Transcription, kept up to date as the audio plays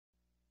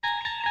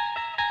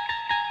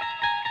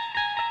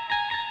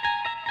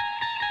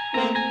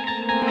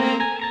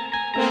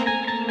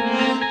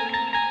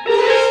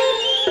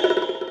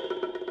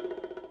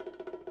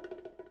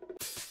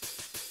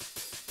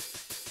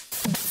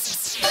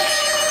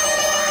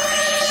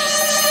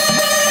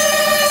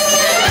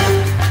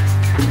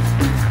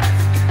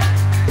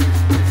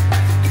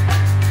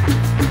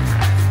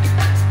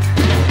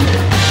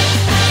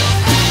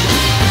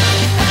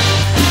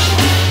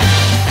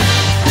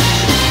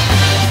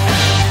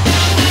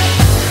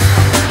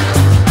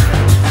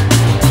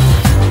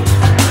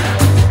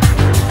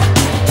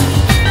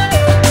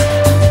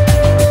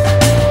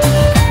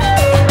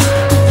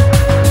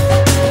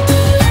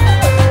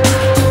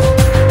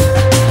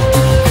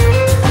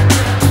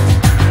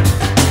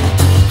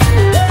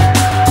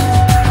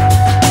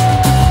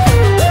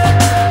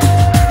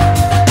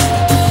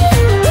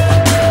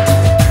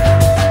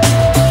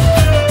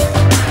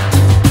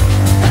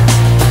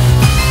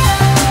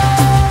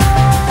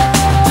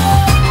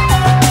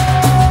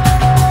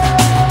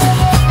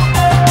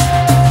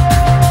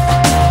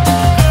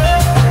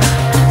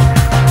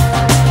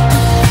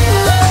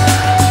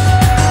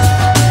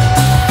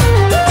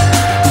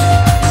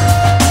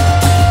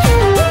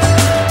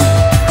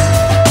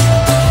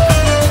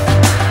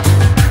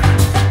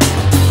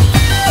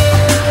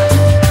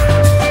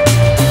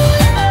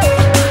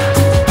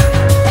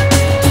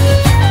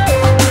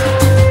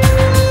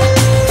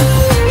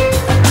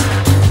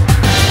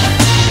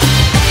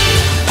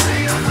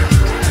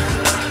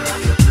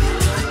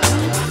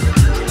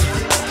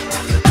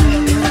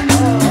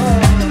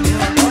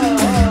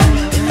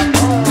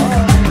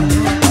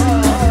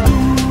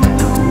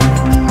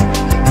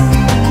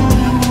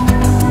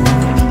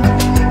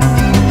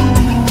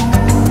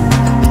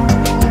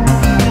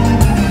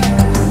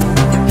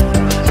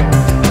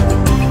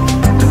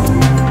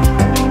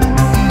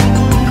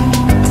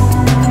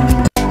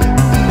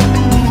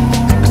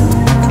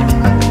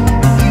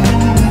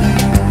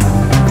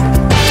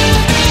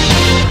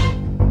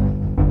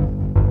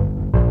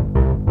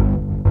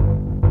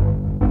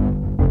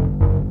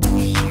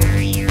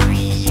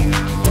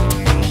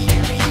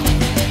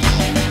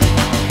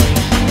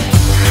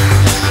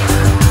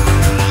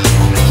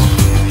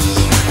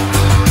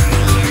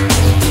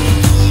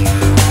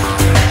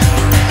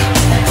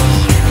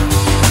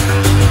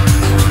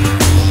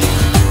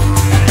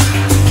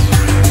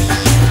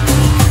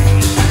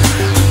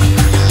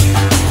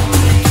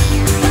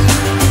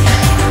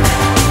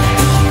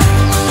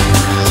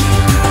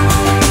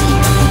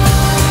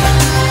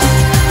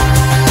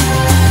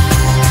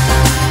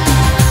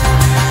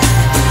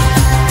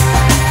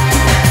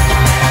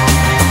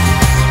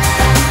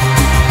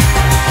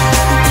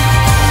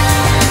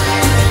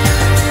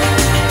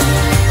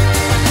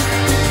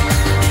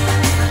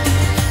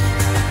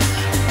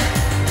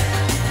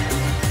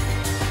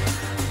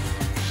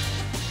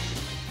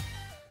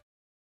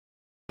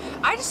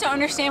just don't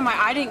understand why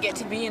I didn't get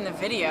to be in the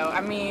video.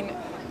 I mean,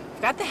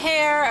 I've got the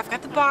hair, I've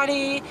got the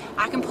body,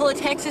 I can pull a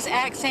Texas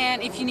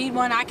accent if you need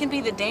one, I can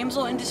be the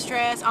damsel in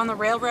distress on the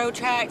railroad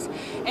tracks,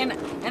 and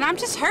I'm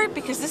just hurt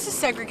because this is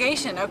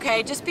segregation,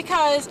 okay? Just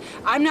because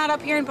I'm not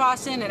up here in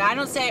Boston and I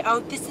don't say,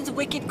 oh, this is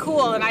wicked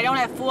cool and I don't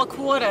have 4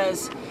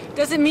 quotas,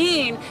 doesn't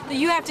mean that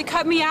you have to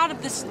cut me out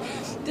of this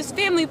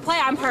family play.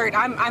 I'm hurt,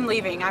 I'm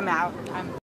leaving, I'm out.